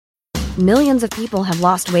Millions of people have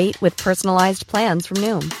lost weight with personalized plans from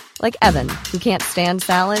Noom. Like Evan, who can't stand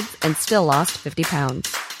salads and still lost 50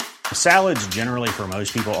 pounds. Salads generally for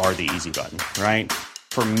most people are the easy button, right?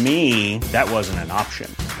 For me, that wasn't an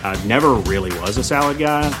option. I never really was a salad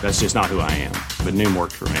guy. That's just not who I am. But Noom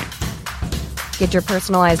worked for me. Get your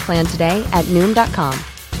personalized plan today at Noom.com.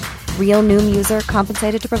 Real Noom user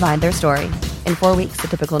compensated to provide their story. In 4 weeks, the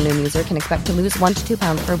typical Noom user can expect to lose 1 to 2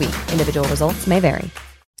 pounds per week. Individual results may vary.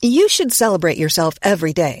 You should celebrate yourself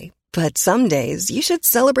every day. But some days, you should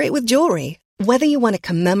celebrate with jewelry. Whether you want to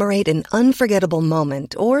commemorate an unforgettable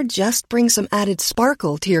moment or just bring some added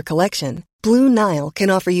sparkle to your collection, Blue Nile can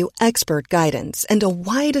offer you expert guidance and a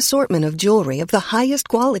wide assortment of jewelry of the highest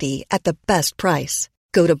quality at the best price.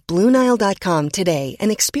 Go to BlueNile.com today and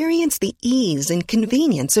experience the ease and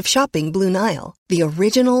convenience of shopping Blue Nile, the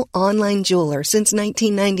original online jeweler since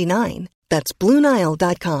 1999. That's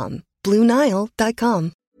BlueNile.com.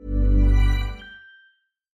 BlueNile.com.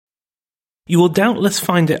 You will doubtless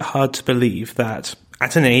find it hard to believe that,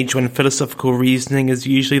 at an age when philosophical reasoning is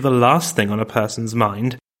usually the last thing on a person's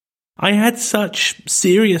mind, I had such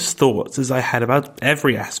serious thoughts as I had about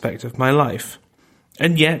every aspect of my life.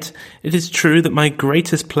 And yet, it is true that my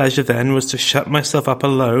greatest pleasure then was to shut myself up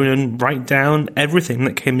alone and write down everything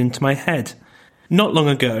that came into my head. Not long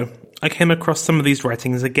ago, I came across some of these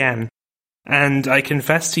writings again, and I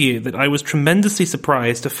confess to you that I was tremendously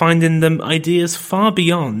surprised to find in them ideas far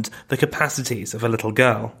beyond the capacities of a little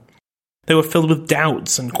girl. They were filled with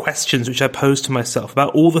doubts and questions which I posed to myself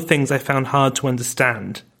about all the things I found hard to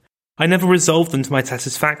understand. I never resolved them to my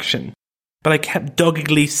satisfaction, but I kept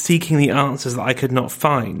doggedly seeking the answers that I could not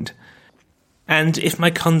find. And if my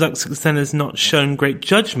conduct since then has not shown great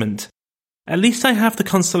judgment, at least I have the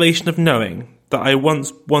consolation of knowing that I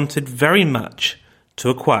once wanted very much to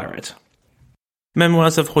acquire it.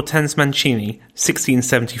 Memoirs of Hortense Mancini,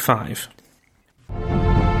 1675.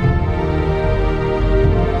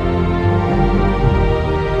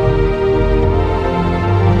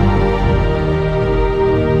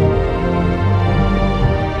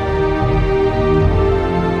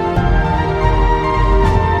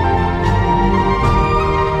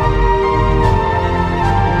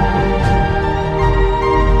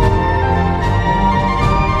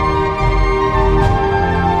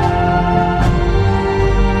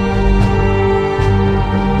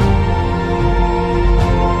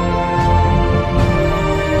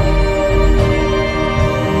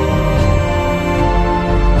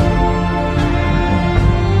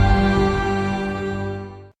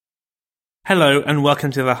 Hello and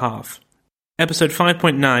welcome to The Half. Episode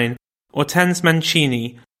 5.9, Hortense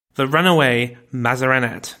Mancini, The Runaway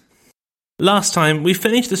Mazarinette. Last time, we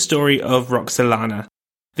finished the story of Roxolana,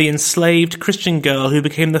 the enslaved Christian girl who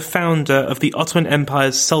became the founder of the Ottoman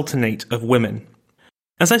Empire's Sultanate of Women.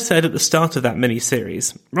 As I said at the start of that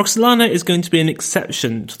mini-series, Roxolana is going to be an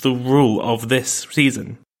exception to the rule of this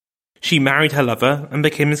season. She married her lover and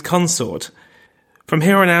became his consort. From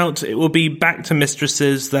here on out, it will be back to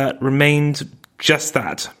mistresses that remained just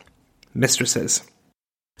that, mistresses.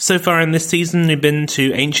 So far in this season, we've been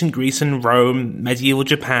to ancient Greece and Rome, medieval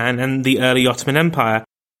Japan, and the early Ottoman Empire.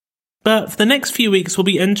 But for the next few weeks, we'll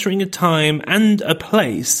be entering a time and a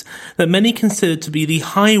place that many consider to be the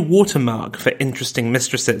high watermark for interesting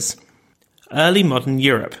mistresses. Early modern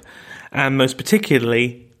Europe, and most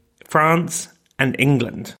particularly, France and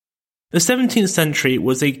England. The 17th century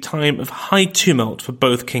was a time of high tumult for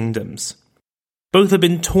both kingdoms. Both had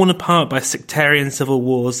been torn apart by sectarian civil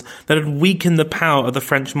wars that had weakened the power of the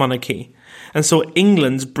French monarchy, and saw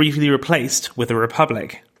England briefly replaced with a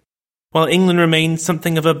republic. While England remained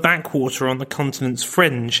something of a backwater on the continent's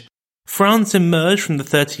fringe, France emerged from the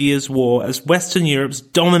 30 Years' War as Western Europe's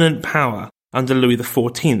dominant power under Louis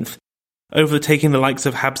XIV, overtaking the likes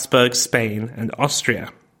of Habsburg, Spain, and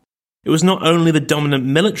Austria. It was not only the dominant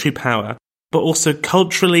military power, but also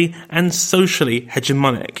culturally and socially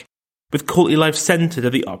hegemonic, with courtly life centred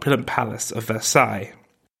at the opulent palace of Versailles.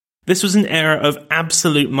 This was an era of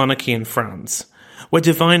absolute monarchy in France, where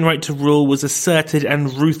divine right to rule was asserted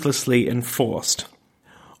and ruthlessly enforced.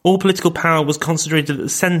 All political power was concentrated at the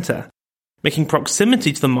centre, making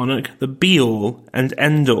proximity to the monarch the be-all and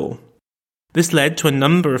end-all. This led to a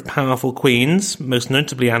number of powerful queens, most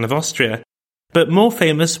notably Anne of Austria, but more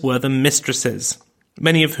famous were the mistresses,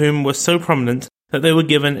 many of whom were so prominent that they were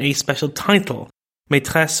given a special title,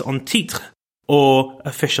 maîtresse en titre, or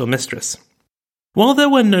official mistress. While there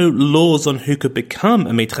were no laws on who could become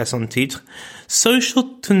a maîtresse en titre,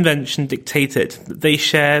 social convention dictated that they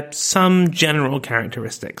share some general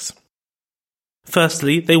characteristics.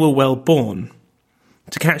 Firstly, they were well born.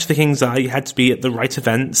 To catch the king's eye, you had to be at the right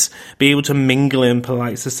events, be able to mingle in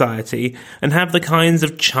polite society, and have the kinds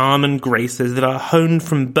of charm and graces that are honed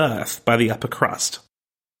from birth by the upper crust.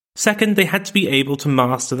 Second, they had to be able to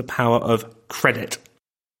master the power of credit.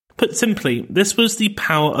 Put simply, this was the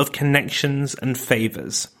power of connections and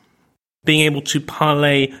favours. Being able to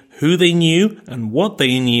parlay who they knew and what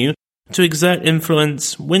they knew to exert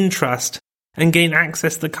influence, win trust, and gain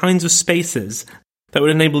access to the kinds of spaces that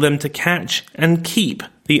would enable them to catch and keep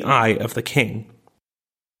the eye of the king.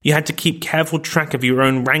 You had to keep careful track of your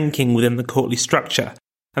own ranking within the courtly structure,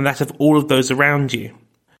 and that of all of those around you.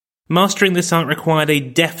 Mastering this art required a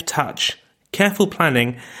deft touch, careful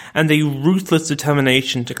planning, and a ruthless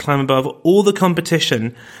determination to climb above all the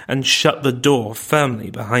competition and shut the door firmly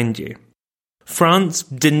behind you. France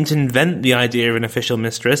didn't invent the idea of an official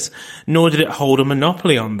mistress, nor did it hold a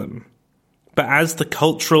monopoly on them. But as the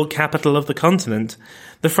cultural capital of the continent,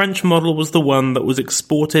 the French model was the one that was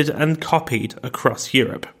exported and copied across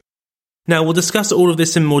Europe. Now, we'll discuss all of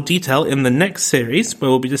this in more detail in the next series,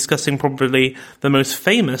 where we'll be discussing probably the most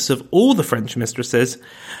famous of all the French mistresses,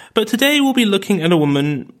 but today we'll be looking at a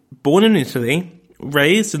woman born in Italy,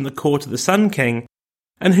 raised in the court of the Sun King,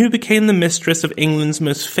 and who became the mistress of England's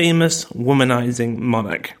most famous womanizing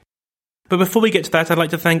monarch. But before we get to that, I'd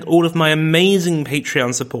like to thank all of my amazing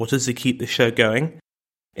Patreon supporters who keep the show going.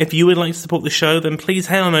 If you would like to support the show, then please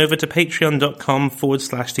head on over to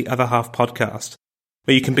patreon.com/The Other Half Podcast,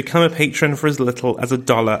 where you can become a patron for as little as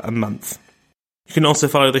 $1 a month. You can also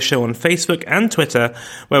follow the show on Facebook and Twitter,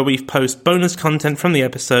 where we post bonus content from the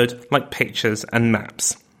episode, like pictures and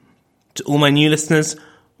maps. To all my new listeners,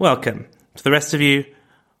 welcome. To the rest of you,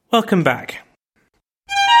 welcome back.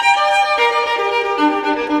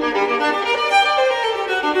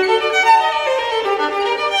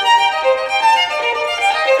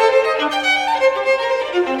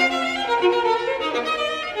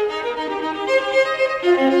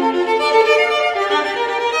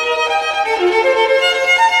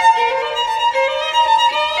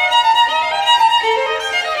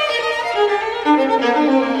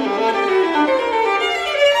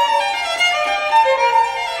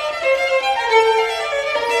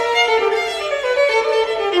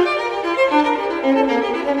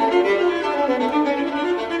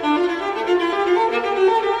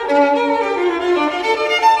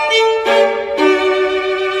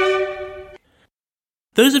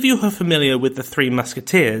 Those of you who are familiar with the Three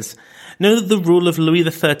Musketeers know that the rule of Louis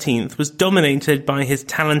XIII was dominated by his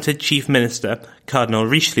talented chief minister, Cardinal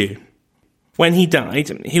Richelieu. When he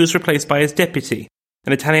died, he was replaced by his deputy,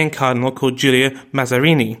 an Italian cardinal called Giulio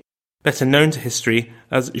Mazarini, better known to history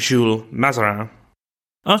as Jules Mazarin.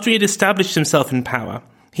 After he had established himself in power,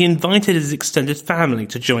 he invited his extended family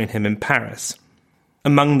to join him in Paris.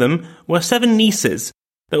 Among them were 7 nieces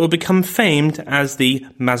that would become famed as the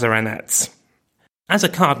Mazarinettes. As a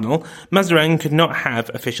cardinal, Mazarin could not have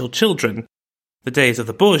official children. The days of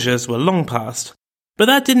the Borgias were long past, but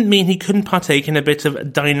that didn't mean he couldn't partake in a bit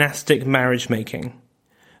of dynastic marriage-making.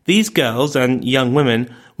 These girls and young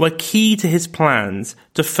women were key to his plans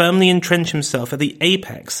to firmly entrench himself at the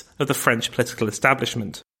apex of the French political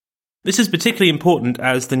establishment. This is particularly important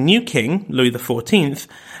as the new king, Louis XIV,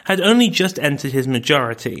 had only just entered his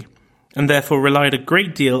majority, and therefore relied a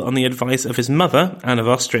great deal on the advice of his mother, Anne of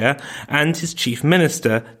Austria, and his chief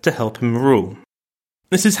minister to help him rule.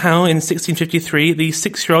 This is how, in 1653, the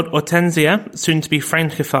 6-year-old Hortensia, soon to be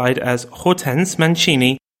Frankified as Hortense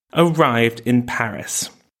Mancini, arrived in Paris.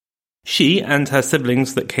 She and her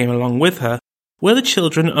siblings that came along with her were the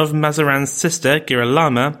children of Mazarin's sister,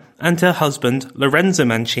 Girolama, and her husband, Lorenzo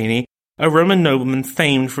Mancini, a Roman nobleman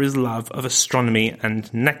famed for his love of astronomy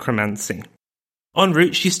and necromancy. En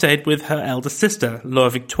route, she stayed with her elder sister, Laure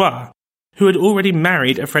Victoire, who had already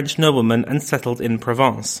married a French nobleman and settled in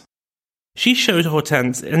Provence. She showed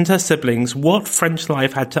Hortense and her siblings what French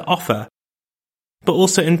life had to offer, but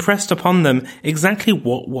also impressed upon them exactly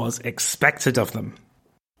what was expected of them,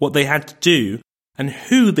 what they had to do, and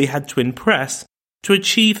who they had to impress to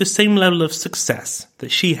achieve the same level of success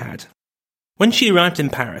that she had. When she arrived in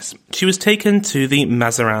Paris, she was taken to the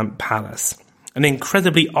Mazarin Palace, an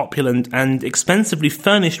incredibly opulent and expensively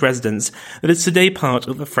furnished residence that is today part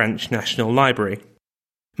of the French National Library.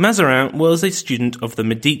 Mazarin was a student of the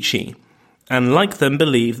Medici, and like them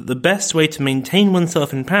believed that the best way to maintain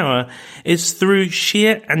oneself in power is through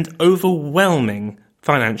sheer and overwhelming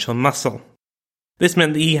financial muscle. This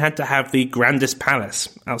meant that he had to have the grandest palace,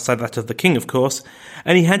 outside that of the king of course,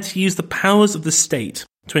 and he had to use the powers of the state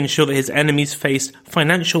to ensure that his enemies faced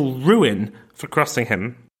financial ruin for crossing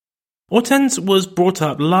him. Hortense was brought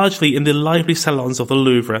up largely in the lively salons of the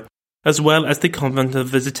Louvre, as well as the convent of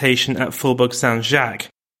Visitation at Faubourg Saint-Jacques,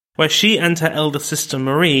 where she and her elder sister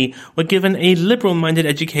Marie were given a liberal-minded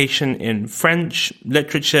education in French,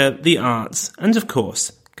 literature, the arts, and of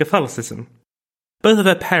course, Catholicism. Both of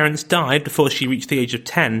her parents died before she reached the age of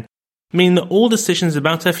 10, meaning that all decisions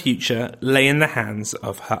about her future lay in the hands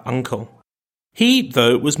of her uncle. He,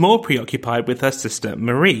 though, was more preoccupied with her sister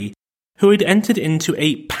Marie, who had entered into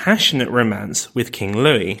a passionate romance with King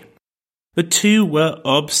Louis. The two were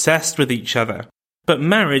obsessed with each other, but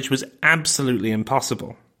marriage was absolutely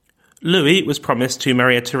impossible. Louis was promised to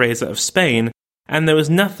Maria Theresa of Spain, and there was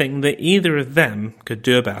nothing that either of them could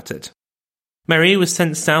do about it. Marie was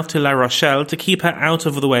sent south to La Rochelle to keep her out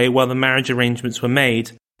of the way while the marriage arrangements were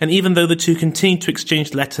made, and even though the two continued to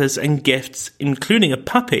exchange letters and gifts, including a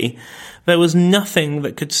puppy, there was nothing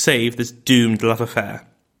that could save this doomed love affair.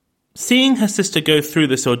 Seeing her sister go through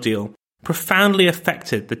this ordeal profoundly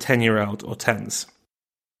affected the 10-year-old Hortense.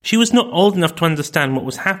 She was not old enough to understand what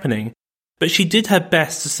was happening, but she did her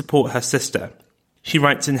best to support her sister. She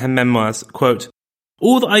writes in her memoirs, quote,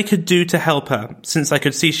 "All that I could do to help her, since I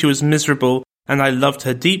could see she was miserable and I loved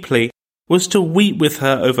her deeply, was to weep with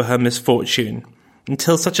her over her misfortune,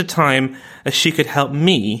 until such a time as she could help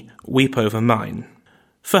me weep over mine."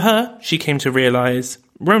 For her, she came to realize,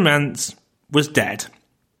 romance was dead.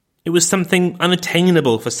 It was something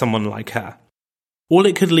unattainable for someone like her. All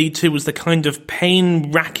it could lead to was the kind of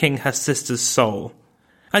pain racking her sister's soul.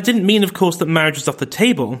 I didn't mean, of course, that marriage was off the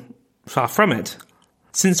table. Far from it.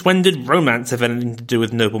 Since when did romance have anything to do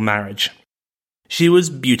with noble marriage? She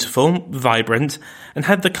was beautiful, vibrant, and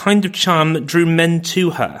had the kind of charm that drew men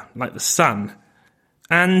to her, like the sun.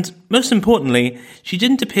 And, most importantly, she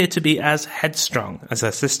didn't appear to be as headstrong as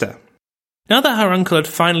her sister. Now that her uncle had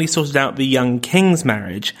finally sorted out the young king's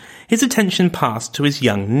marriage, his attention passed to his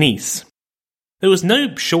young niece. There was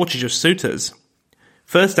no shortage of suitors.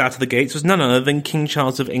 First out of the gates was none other than King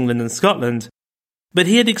Charles of England and Scotland, but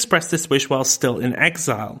he had expressed this wish while still in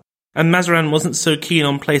exile, and Mazarin wasn't so keen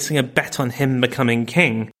on placing a bet on him becoming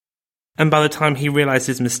king, and by the time he realised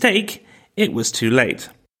his mistake, it was too late.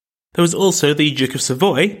 There was also the Duke of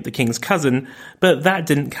Savoy, the king's cousin, but that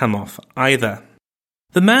didn't come off either.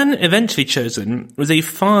 The man eventually chosen was a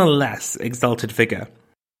far less exalted figure,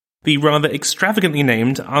 the rather extravagantly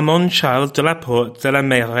named Armand Charles de la Porte de la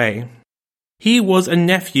Mairie. He was a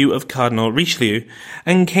nephew of Cardinal Richelieu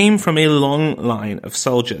and came from a long line of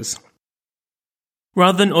soldiers.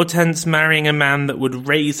 Rather than Hortense marrying a man that would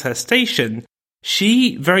raise her station,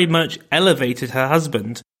 she very much elevated her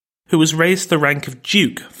husband, who was raised to the rank of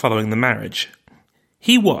duke following the marriage.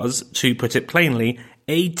 He was, to put it plainly,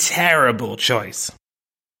 a terrible choice.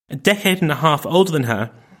 A decade and a half older than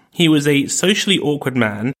her, he was a socially awkward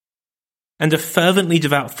man and a fervently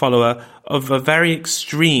devout follower of a very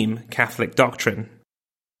extreme Catholic doctrine.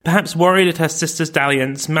 Perhaps worried at her sister's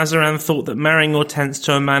dalliance, Mazarin thought that marrying Hortense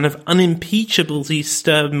to a man of unimpeachably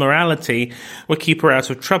stern morality would keep her out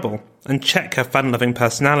of trouble and check her fun-loving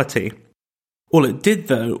personality. All it did,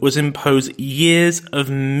 though, was impose years of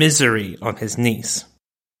misery on his niece.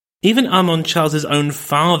 Even Armand Charles's own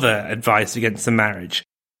father advised against the marriage,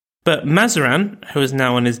 but Mazarin, who was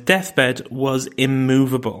now on his deathbed, was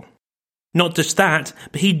immovable. Not just that,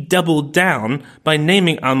 but he doubled down by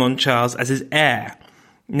naming Armand Charles as his heir,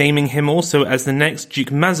 naming him also as the next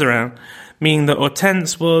Duke Mazarin, meaning that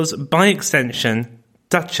Hortense was, by extension,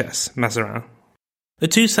 Duchess Mazarin. The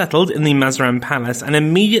two settled in the Mazarin Palace and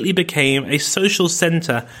immediately became a social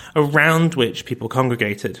centre around which people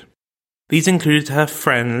congregated. These included her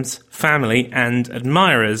friends, family, and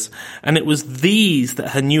admirers, and it was these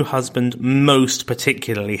that her new husband most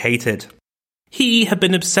particularly hated. He had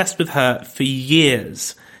been obsessed with her for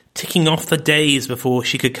years, ticking off the days before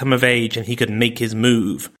she could come of age and he could make his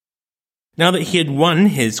move. Now that he had won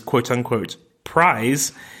his quote-unquote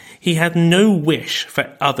prize, he had no wish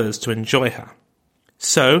for others to enjoy her.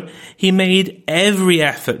 So he made every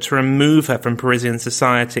effort to remove her from Parisian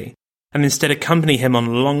society, and instead accompany him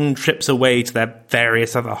on long trips away to their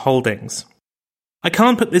various other holdings. I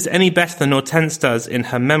can't put this any better than Hortense does in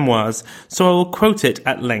her memoirs, so I will quote it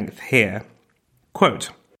at length here. Quote,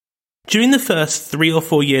 "During the first 3 or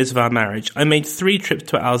 4 years of our marriage, I made 3 trips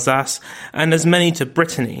to Alsace and as many to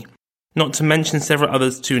Brittany, not to mention several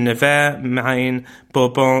others to Nevers, Maine,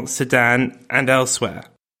 Bourbon, Sedan, and elsewhere.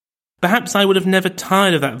 Perhaps I would have never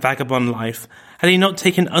tired of that vagabond life had he not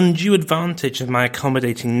taken undue advantage of my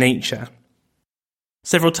accommodating nature.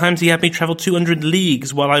 Several times he had me travel 200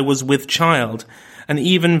 leagues while I was with child, and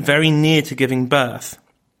even very near to giving birth.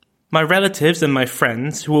 My relatives and my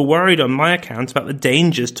friends, who were worried on my account about the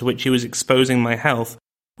dangers to which he was exposing my health,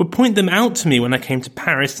 would point them out to me when I came to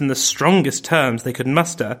Paris in the strongest terms they could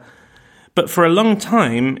muster, but for a long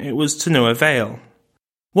time it was to no avail.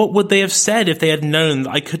 What would they have said if they had known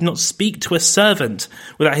that I could not speak to a servant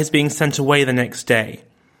without his being sent away the next day?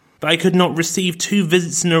 That I could not receive 2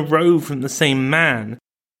 visits in a row from the same man?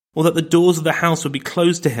 Or that the doors of the house would be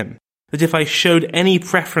closed to him? That if I showed any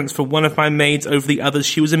preference for one of my maids over the others,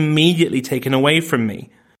 she was immediately taken away from me?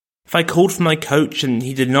 If I called for my coach and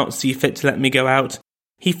he did not see fit to let me go out,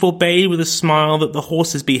 he forbade with a smile that the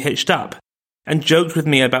horses be hitched up, and joked with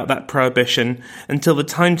me about that prohibition until the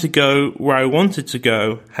time to go where I wanted to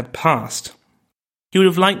go had passed. He would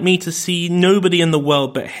have liked me to see nobody in the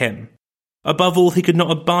world but him. Above all, he could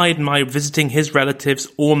not abide my visiting his relatives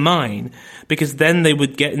or mine, because then they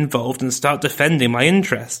would get involved and start defending my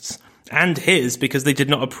interests, and his because they did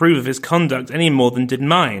not approve of his conduct any more than did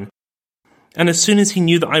mine. And as soon as he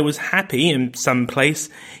knew that I was happy in some place,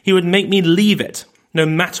 he would make me leave it, no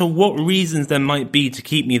matter what reasons there might be to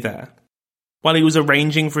keep me there. While he was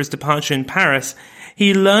arranging for his departure in Paris,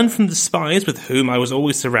 he learned from the spies with whom I was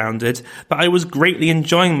always surrounded that I was greatly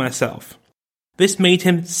enjoying myself. This made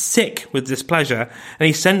him sick with displeasure, and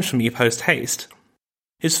he sent for me post-haste.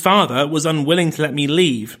 His father was unwilling to let me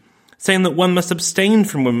leave, saying that one must abstain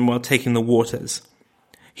from women while taking the waters.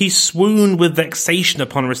 He swooned with vexation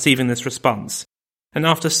upon receiving this response, and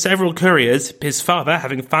after several couriers, his father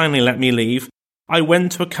having finally let me leave, I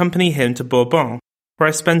went to accompany him to Bourbon, where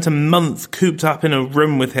I spent a month cooped up in a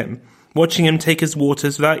room with him, watching him take his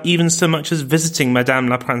waters without even so much as visiting Madame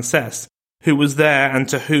la Princesse, who was there and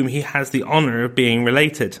to whom he has the honour of being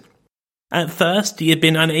related. At first he had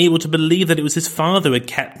been unable to believe that it was his father who had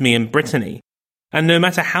kept me in Brittany, and no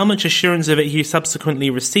matter how much assurance of it he subsequently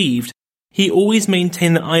received, he always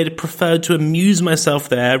maintained that I had preferred to amuse myself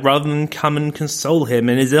there rather than come and console him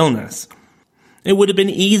in his illness. It would have been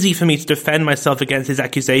easy for me to defend myself against his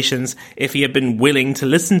accusations if he had been willing to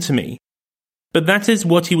listen to me. But that is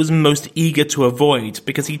what he was most eager to avoid,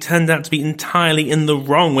 because he turned out to be entirely in the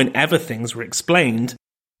wrong whenever things were explained,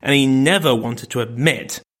 and he never wanted to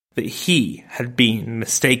admit that he had been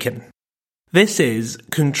mistaken. This is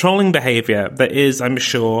controlling behaviour that is, I'm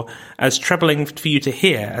sure, as troubling for you to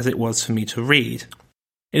hear as it was for me to read.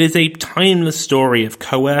 It is a timeless story of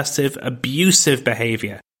coercive, abusive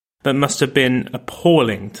behaviour that must have been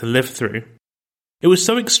appalling to live through. It was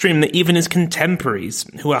so extreme that even his contemporaries,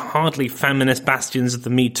 who are hardly feminist bastions of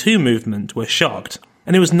the Me Too movement, were shocked.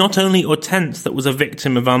 And it was not only Hortense that was a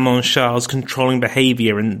victim of Armand Charles' controlling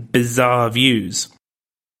behaviour and bizarre views.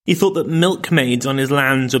 He thought that milkmaids on his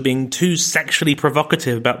lands were being too sexually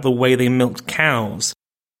provocative about the way they milked cows,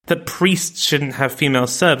 that priests shouldn't have female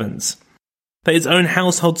servants, that his own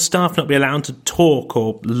household staff not be allowed to talk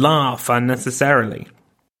or laugh unnecessarily.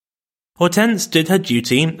 Hortense did her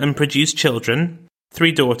duty and produced children,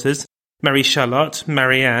 3 daughters, Marie-Charlotte,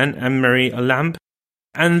 Marianne, and Marie-Olympe,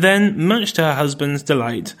 and then, much to her husband's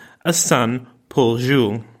delight, a son, Paul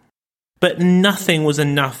Jules. But nothing was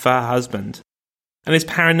enough for her husband, and his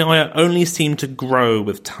paranoia only seemed to grow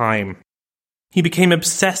with time. He became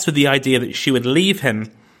obsessed with the idea that she would leave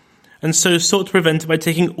him, and so sought to prevent it by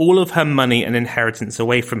taking all of her money and inheritance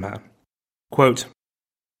away from her. Quote,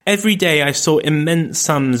 "Every day I saw immense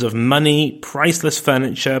sums of money, priceless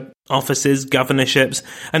furniture, offices, governorships,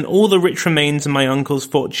 and all the rich remains of my uncle's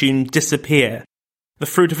fortune disappear, the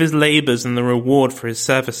fruit of his labours and the reward for his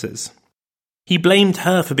services. He blamed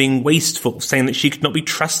her for being wasteful, saying that she could not be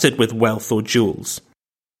trusted with wealth or jewels.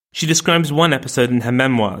 She describes one episode in her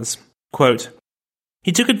memoirs. Quote,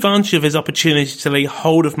 "He took advantage of his opportunity to lay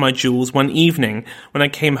hold of my jewels one evening when I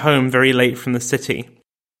came home very late from the city.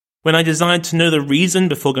 When I desired to know the reason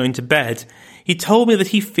before going to bed, he told me that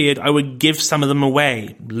he feared I would give some of them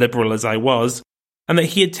away, liberal as I was, and that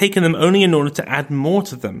he had taken them only in order to add more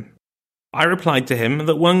to them. I replied to him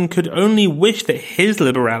that one could only wish that his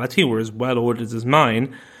liberality were as well ordered as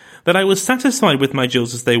mine, that I was satisfied with my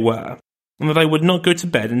jewels as they were, and that I would not go to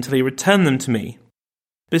bed until he returned them to me.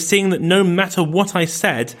 But seeing that no matter what I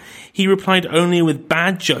said, he replied only with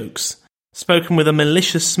bad jokes, spoken with a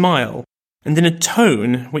malicious smile, and in a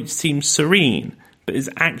tone which seems serene, but is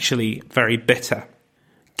actually very bitter.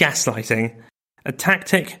 Gaslighting, a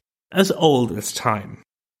tactic as old as time.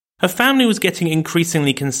 Her family was getting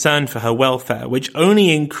increasingly concerned for her welfare, which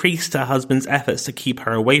only increased her husband's efforts to keep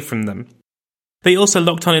her away from them. They also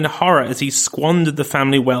looked on in horror as he squandered the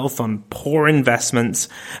family wealth on poor investments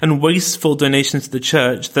and wasteful donations to the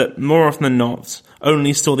church that, more often than not,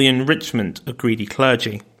 only saw the enrichment of greedy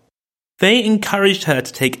clergy. They encouraged her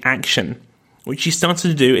to take action, which she started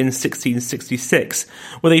to do in 1666,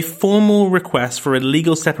 with a formal request for a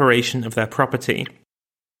legal separation of their property.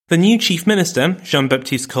 The new chief minister,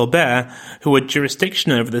 Jean-Baptiste Colbert, who had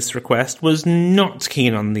jurisdiction over this request, was not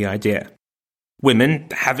keen on the idea. Women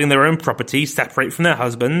having their own property separate from their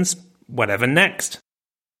husbands, whatever next.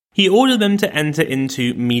 He ordered them to enter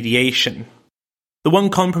into mediation. The one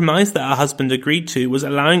compromise that her husband agreed to was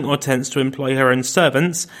allowing Hortense to employ her own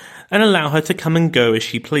servants and allow her to come and go as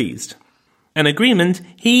she pleased. An agreement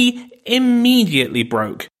he immediately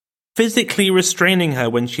broke, physically restraining her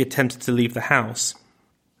when she attempted to leave the house.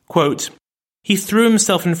 Quote, "He threw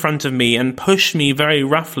himself in front of me and pushed me very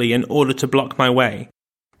roughly in order to block my way.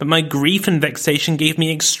 But my grief and vexation gave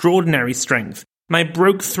me extraordinary strength, and I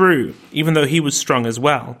broke through, even though he was strong as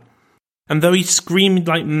well. And though he screamed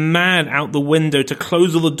like mad out the window to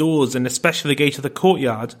close all the doors and especially the gate of the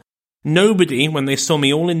courtyard, nobody, when they saw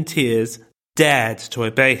me all in tears, dared to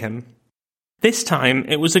obey him. This time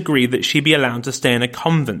it was agreed that she be allowed to stay in a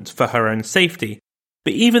convent for her own safety,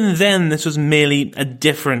 but even then this was merely a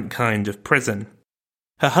different kind of prison.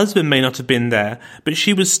 Her husband may not have been there, but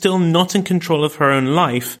she was still not in control of her own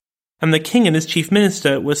life, and the king and his chief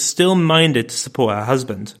minister were still minded to support her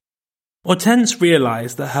husband. Hortense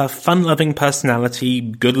realised that her fun-loving personality,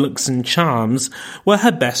 good looks and charms were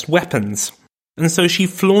her best weapons, and so she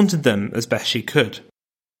flaunted them as best she could.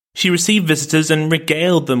 She received visitors and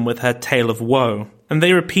regaled them with her tale of woe, and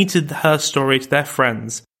they repeated her story to their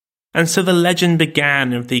friends, and so the legend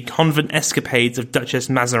began of the convent escapades of Duchess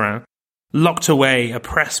Mazarin, locked away,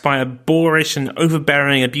 oppressed by a boorish and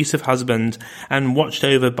overbearing abusive husband, and watched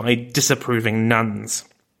over by disapproving nuns.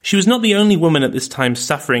 She was not the only woman at this time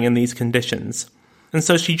suffering in these conditions, and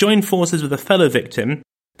so she joined forces with a fellow victim,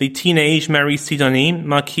 the teenage Marie Sidonie,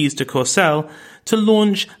 Marquise de Courcelles, to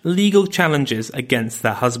launch legal challenges against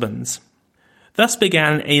their husbands. Thus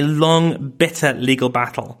began a long, bitter legal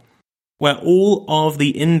battle, where all of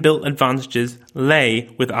the inbuilt advantages lay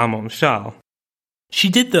with Armand Charles. She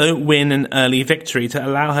did, though, win an early victory to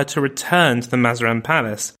allow her to return to the Mazarin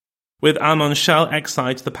Palace, with Armand Charles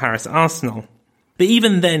exiled to the Paris Arsenal. But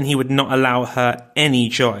even then he would not allow her any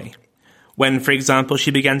joy. When, for example,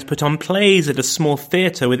 she began to put on plays at a small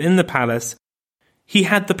theatre within the palace, he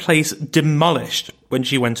had the place demolished when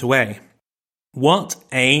she went away. What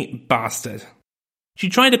a bastard. She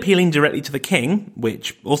tried appealing directly to the king,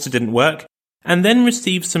 which also didn't work, and then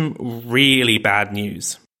received some really bad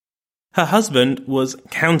news. Her husband was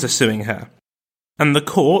countersuing her, and the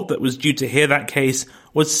court that was due to hear that case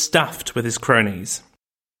was stuffed with his cronies.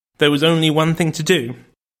 There was only one thing to do.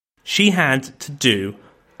 She had to do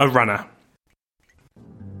a runner.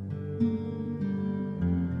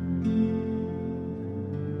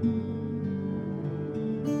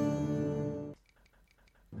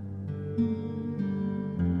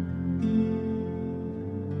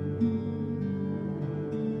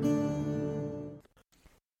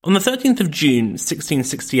 On the 13th of June,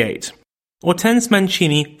 1668, Hortense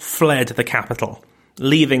Mancini fled the capital,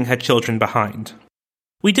 leaving her children behind.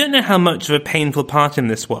 We don't know how much of a painful part in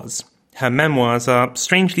this was. Her memoirs are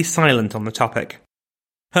strangely silent on the topic.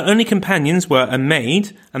 Her only companions were a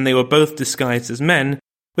maid, and they were both disguised as men,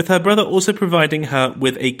 with her brother also providing her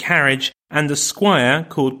with a carriage and a squire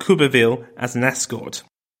called Couberville as an escort.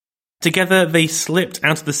 Together they slipped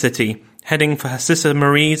out of the city, heading for her sister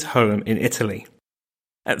Marie's home in Italy.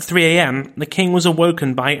 At 3 a.m, the king was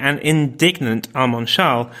awoken by an indignant Armand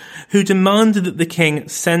Charles, who demanded that the king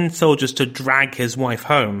send soldiers to drag his wife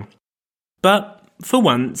home. But, for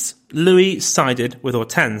once, Louis sided with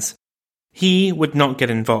Hortense. He would not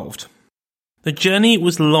get involved. The journey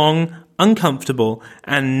was long, uncomfortable,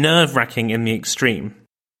 and nerve-wracking in the extreme.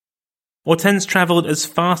 Hortense travelled as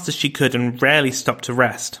fast as she could and rarely stopped to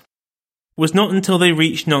rest. It was not until they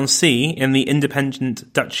reached Nancy in the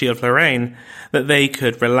independent Duchy of Lorraine that they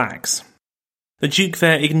could relax. The Duke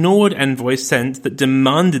there ignored envoys sent that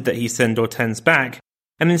demanded that he send Hortense back,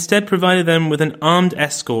 and instead provided them with an armed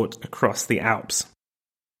escort across the Alps.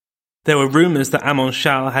 There were rumours that Armand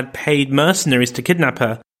Charles had paid mercenaries to kidnap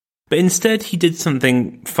her, but instead he did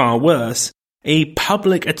something far worse, a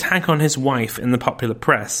public attack on his wife in the popular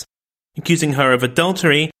press, accusing her of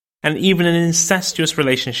adultery and even an incestuous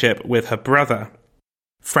relationship with her brother.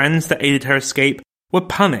 Friends that aided her escape were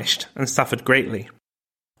punished and suffered greatly.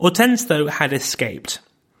 Hortense, though, had escaped,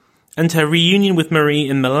 and her reunion with Marie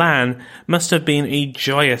in Milan must have been a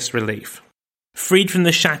joyous relief. Freed from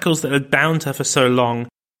the shackles that had bound her for so long,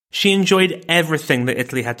 she enjoyed everything that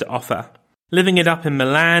Italy had to offer, living it up in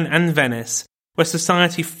Milan and Venice, where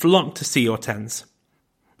society flocked to see Hortense.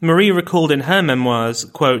 Marie recalled in her memoirs,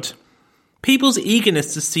 quote, "People's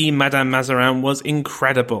eagerness to see Madame Mazarin was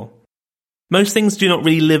incredible. Most things do not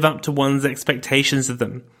really live up to one's expectations of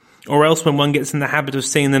them, or else when one gets in the habit of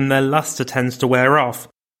seeing them, their lustre tends to wear off.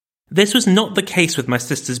 This was not the case with my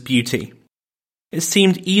sister's beauty. It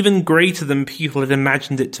seemed even greater than people had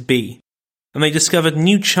imagined it to be. and they discovered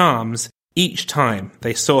new charms each time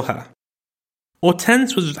they saw her.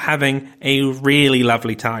 Hortense was having a really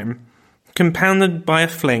lovely time, compounded by a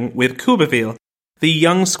fling with Courberville, the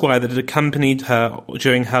young squire that had accompanied her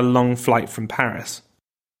during her long flight from Paris.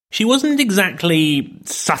 She wasn't exactly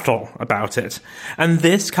subtle about it, and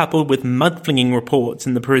this, coupled with mud-flinging reports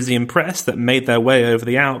in the Parisian press that made their way over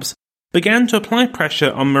the Alps, began to apply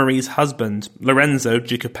pressure on Marie's husband, Lorenzo,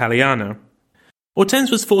 Duke of Pagliano.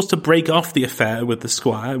 Hortense was forced to break off the affair with the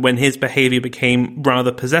squire when his behaviour became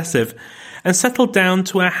rather possessive, and settled down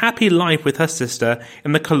to a happy life with her sister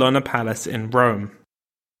in the Colonna Palace in Rome.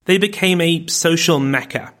 They became a social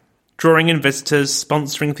mecca, drawing in visitors,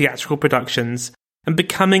 sponsoring theatrical productions, and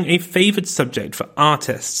becoming a favoured subject for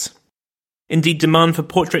artists. Indeed, demand for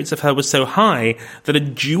portraits of her was so high that a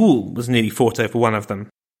duel was nearly fought over one of them.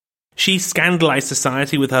 She scandalised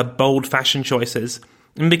society with her bold fashion choices,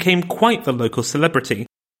 and became quite the local celebrity,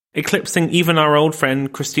 eclipsing even our old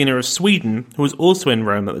friend Christina of Sweden, who was also in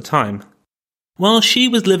Rome at the time. While she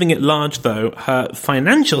was living at large, though, her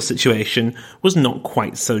financial situation was not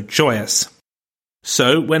quite so joyous.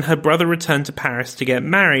 So, when her brother returned to Paris to get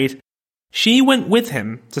married, she went with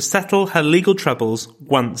him to settle her legal troubles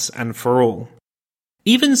once and for all.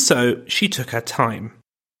 Even so, she took her time.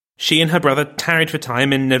 She and her brother tarried for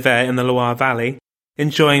time in Nevers in the Loire Valley,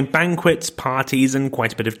 enjoying banquets, parties, and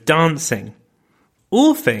quite a bit of dancing.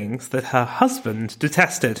 All things that her husband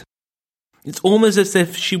detested. It's almost as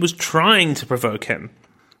if she was trying to provoke him.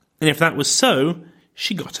 And if that was so,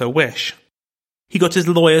 she got her wish. He got his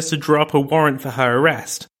lawyers to draw up a warrant for her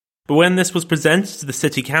arrest, but when this was presented to the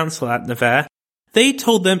city council at Nevers, they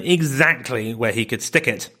told them exactly where he could stick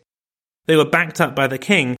it. They were backed up by the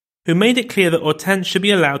king, who made it clear that Hortense should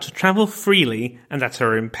be allowed to travel freely and at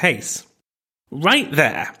her own pace. Right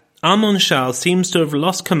there, Armand Charles seems to have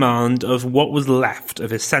lost command of what was left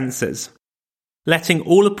of his senses, letting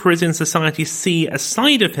all of Parisian society see a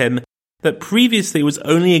side of him that previously was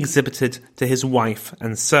only exhibited to his wife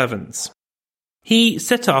and servants. He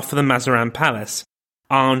set off for the Mazarin Palace,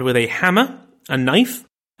 armed with a hammer, a knife,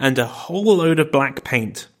 and a whole load of black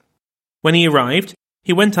paint. When he arrived,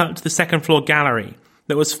 he went up to the second-floor gallery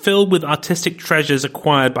that was filled with artistic treasures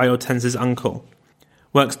acquired by Hortense's uncle.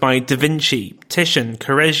 Works by Da Vinci, Titian,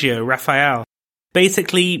 Correggio, Raphael,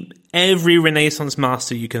 basically every Renaissance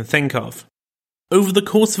master you can think of. Over the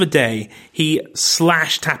course of a day, he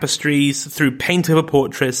slashed tapestries, threw paint over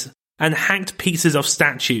portraits, and hacked pieces off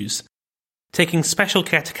statues, taking special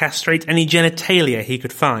care to castrate any genitalia he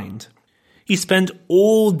could find. He spent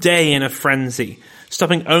all day in a frenzy,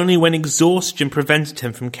 stopping only when exhaustion prevented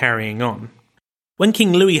him from carrying on. When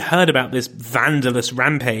King Louis heard about this vandalous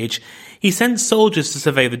rampage, he sent soldiers to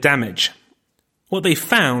survey the damage. What they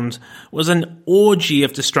found was an orgy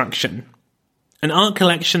of destruction. An art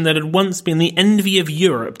collection that had once been the envy of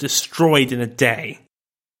Europe destroyed in a day.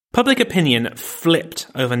 Public opinion flipped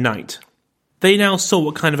overnight. They now saw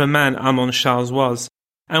what kind of a man Armand Charles was,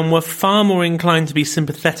 and were far more inclined to be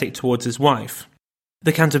sympathetic towards his wife.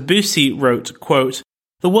 The Count of Bussy wrote, quote,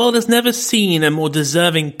 "The world has never seen a more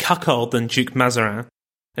deserving cuckold than Duke Mazarin,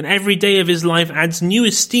 and every day of his life adds new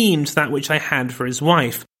esteem to that which I had for his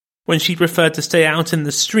wife, when she preferred to stay out in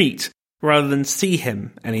the street rather than see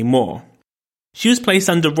him any more." She was placed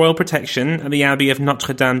under royal protection at the Abbey of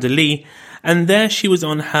Notre-Dame-de-Lys, and there she was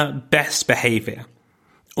on her best behaviour,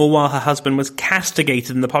 all while her husband was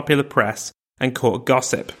castigated in the popular press and court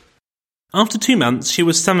gossip. After 2 months, she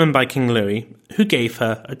was summoned by King Louis, who gave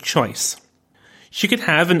her a choice. She could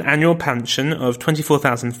have an annual pension of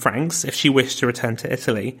 24,000 francs if she wished to return to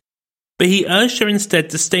Italy, but he urged her instead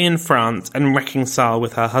to stay in France and reconcile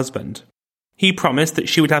with her husband. He promised that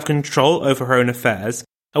she would have control over her own affairs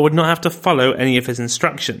and would not have to follow any of his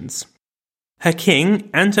instructions. Her king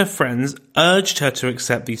and her friends urged her to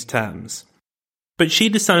accept these terms, but she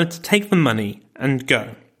decided to take the money and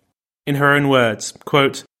go. In her own words,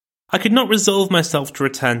 quote, "I could not resolve myself to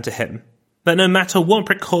return to him, that no matter what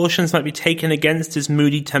precautions might be taken against his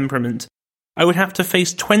moody temperament, I would have to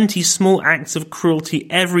face 20 small acts of cruelty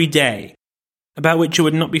every day, about which it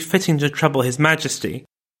would not be fitting to trouble his majesty,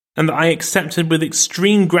 and that I accepted with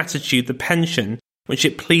extreme gratitude the pension which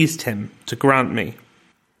it pleased him to grant me."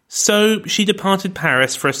 So she departed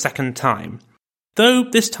Paris for a second time, though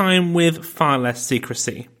this time with far less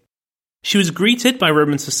secrecy. She was greeted by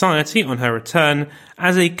Roman society on her return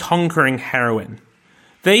as a conquering heroine.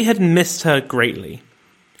 They had missed her greatly.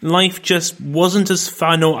 Life just wasn't as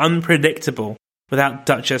fun or unpredictable without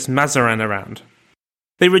Duchess Mazarin around.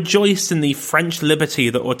 They rejoiced in the French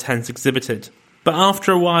liberty that Hortense exhibited, but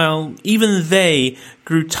after a while, even they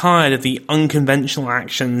grew tired of the unconventional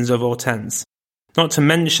actions of Hortense, not to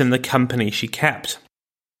mention the company she kept.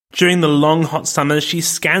 During the long hot summers, she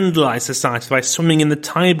scandalised society by swimming in the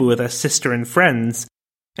Tiber with her sister and friends,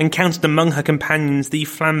 and counted among her companions the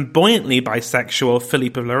flamboyantly bisexual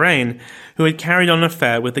Philippe of Lorraine, who had carried on an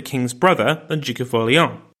affair with the king's brother, the Duke of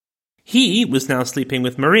Orleans. He was now sleeping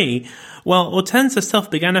with Marie, while Hortense herself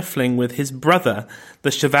began a fling with his brother,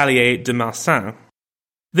 the Chevalier de Marsin.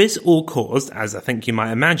 This all caused, as I think you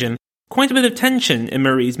might imagine, quite a bit of tension in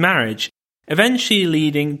Marie's marriage, eventually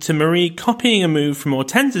leading to Marie copying a move from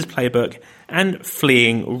Hortense's playbook and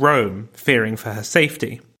fleeing Rome, fearing for her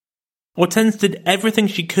safety. Hortense did everything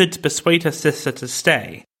she could to persuade her sister to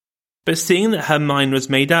stay, but seeing that her mind was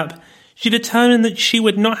made up, she determined that she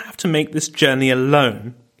would not have to make this journey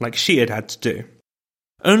alone, like she had to do.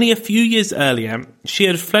 Only a few years earlier, she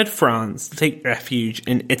had fled France to take refuge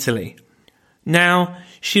in Italy. Now,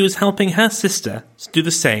 she was helping her sister to do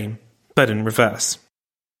the same, but in reverse.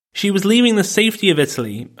 She was leaving the safety of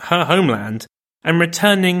Italy, her homeland, and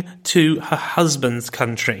returning to her husband's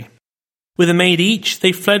country. With a maid each,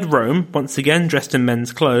 they fled Rome, once again dressed in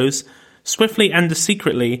men's clothes, swiftly and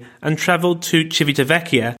secretly, and travelled to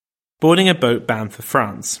Civitavecchia, boarding a boat bound for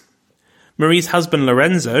France. Marie's husband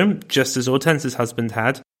Lorenzo, just as Hortense's husband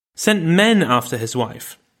had, sent men after his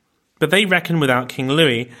wife. But they reckoned without King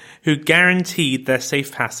Louis, who guaranteed their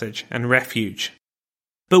safe passage and refuge.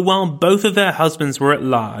 But while both of their husbands were at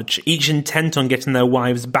large, each intent on getting their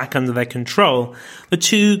wives back under their control, the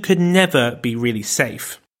two could never be really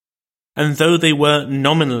safe. And though they were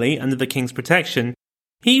nominally under the king's protection,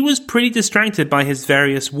 he was pretty distracted by his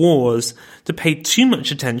various wars to pay too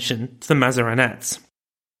much attention to the Mazarinettes.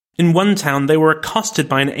 In one town, they were accosted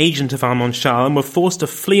by an agent of Armand Charles and were forced to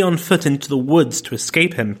flee on foot into the woods to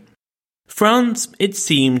escape him. France, it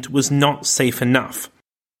seemed, was not safe enough,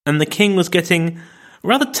 and the king was getting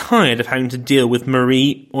rather tired of having to deal with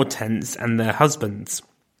Marie, Hortense, and their husbands.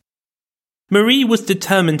 Marie was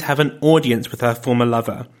determined to have an audience with her former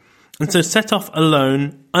lover, and so set off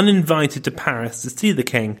alone, uninvited to Paris to see the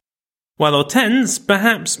king, while Hortense,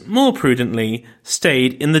 perhaps more prudently,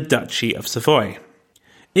 stayed in the Duchy of Savoy.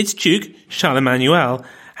 Its Duke, Charles Emmanuel,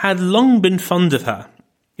 had long been fond of her.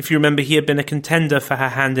 If you remember, he had been a contender for her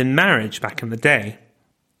hand in marriage back in the day.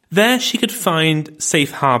 There she could find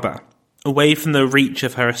safe harbour, away from the reach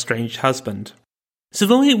of her estranged husband.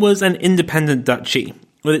 Savoy was an independent duchy,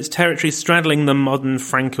 with its territory straddling the modern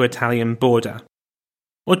Franco-Italian border.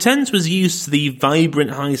 Hortense was used to the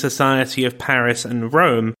vibrant high society of Paris and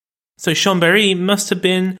Rome, so Chambéry must have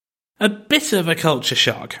been a bit of a culture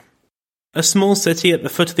shock. A small city at the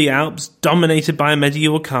foot of the Alps, dominated by a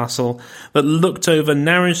medieval castle that looked over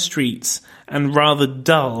narrow streets and rather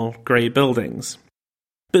dull grey buildings.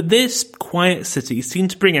 But this quiet city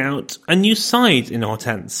seemed to bring out a new side in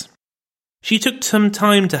Hortense. She took some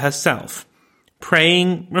time to herself,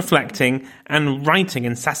 praying, reflecting, and writing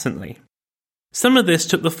incessantly. Some of this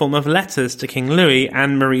took the form of letters to King Louis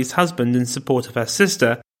and Marie's husband in support of her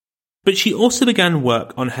sister, but she also began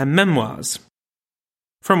work on her memoirs,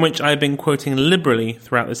 from which I have been quoting liberally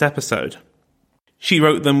throughout this episode. She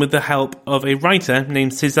wrote them with the help of a writer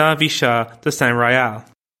named César Vichard de Saint-Royal.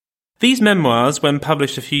 These memoirs, when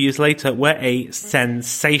published a few years later, were a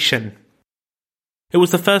sensation. It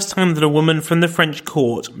was the first time that a woman from the French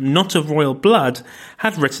court, not of royal blood,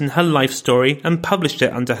 had written her life story and published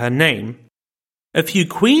it under her name. A few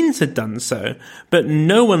queens had done so, but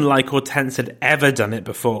no one like Hortense had ever done it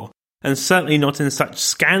before, and certainly not in such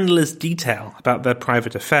scandalous detail about their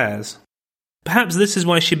private affairs. Perhaps this is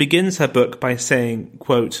why she begins her book by saying,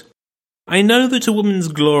 quote, "I know that a woman's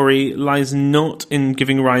glory lies not in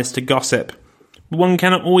giving rise to gossip, but one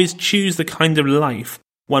cannot always choose the kind of life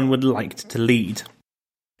one would like to lead."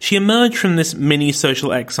 She emerged from this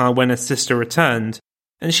mini-social exile when her sister returned,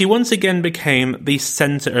 and she once again became the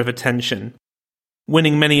centre of attention,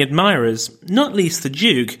 winning many admirers, not least the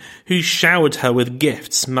Duke, who showered her with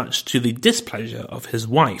gifts much to the displeasure of his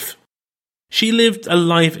wife. She lived a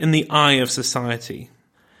life in the eye of society.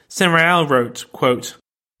 Saint-Royal wrote, quote,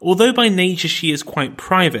 "Although by nature she is quite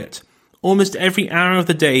private, almost every hour of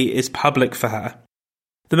the day is public for her.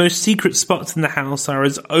 The most secret spots in the house are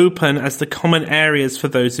as open as the common areas for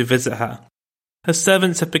those who visit her. Her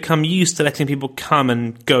servants have become used to letting people come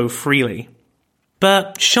and go freely."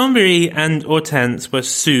 But Chambéry and Hortense were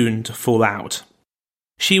soon to fall out.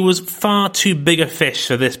 She was far too big a fish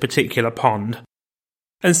for this particular pond,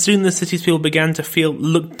 and soon the city's people began to feel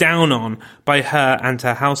looked down on by her and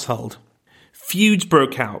her household. Feuds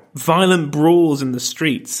broke out, violent brawls in the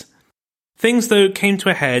streets. Things, though, came to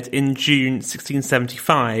a head in June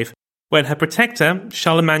 1675, when her protector,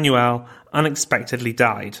 Charles Emmanuel, unexpectedly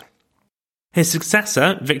died. His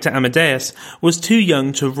successor, Victor Amadeus, was too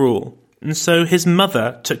young to rule, and so his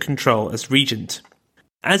mother took control as regent.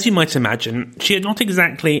 As you might imagine, she had not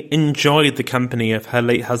exactly enjoyed the company of her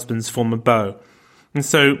late husband's former beau, and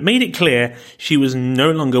so made it clear she was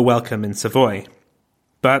no longer welcome in Savoy.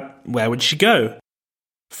 But where would she go?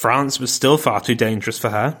 France was still far too dangerous for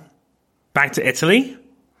her. Back to Italy?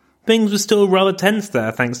 Things were still rather tense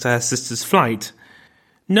there thanks to her sister's flight.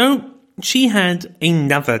 No, she had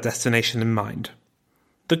another destination in mind.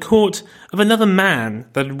 The court of another man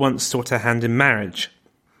that had once sought her hand in marriage.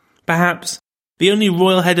 Perhaps the only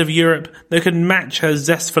royal head of Europe that could match her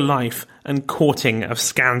zest for life and courting of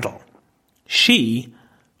scandal. She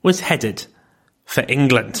was headed for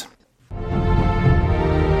England.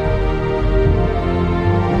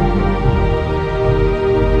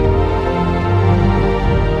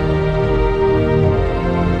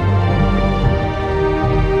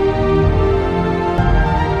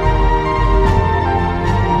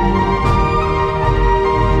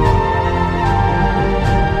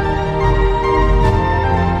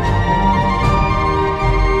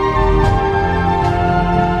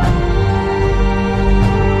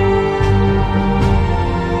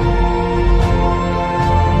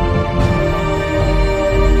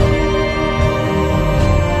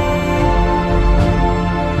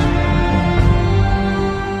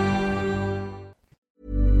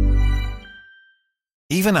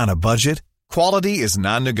 Even on a budget, quality is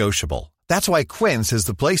non-negotiable. That's why Quince is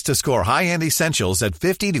the place to score high-end essentials at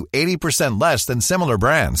 50 to 80% less than similar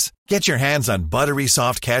brands. Get your hands on buttery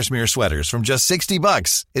soft cashmere sweaters from just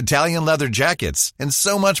 $60, Italian leather jackets, and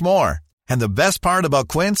so much more. And the best part about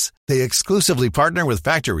Quince, they exclusively partner with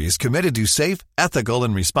factories committed to safe, ethical,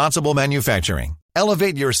 and responsible manufacturing.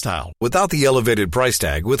 Elevate your style without the elevated price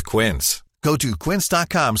tag with Quince. Go to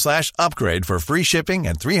quince.com/upgrade for free shipping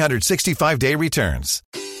and 365-day returns.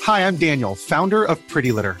 Hi, I'm Daniel, founder of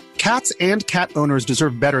Pretty Litter. Cats and cat owners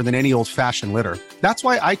deserve better than any old-fashioned litter. That's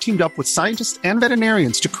why I teamed up with scientists and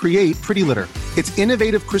veterinarians to create Pretty Litter. Its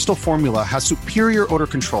innovative crystal formula has superior odor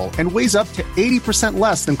control and weighs up to 80%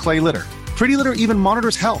 less than clay litter. Pretty Litter even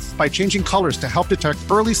monitors health by changing colors to help detect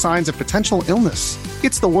early signs of potential illness.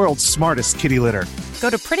 It's the world's smartest kitty litter. Go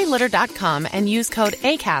to prettylitter.com and use code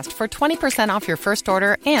ACAST for 20% off your first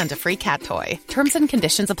order and a free cat toy. Terms and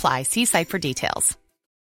conditions apply. See site for details.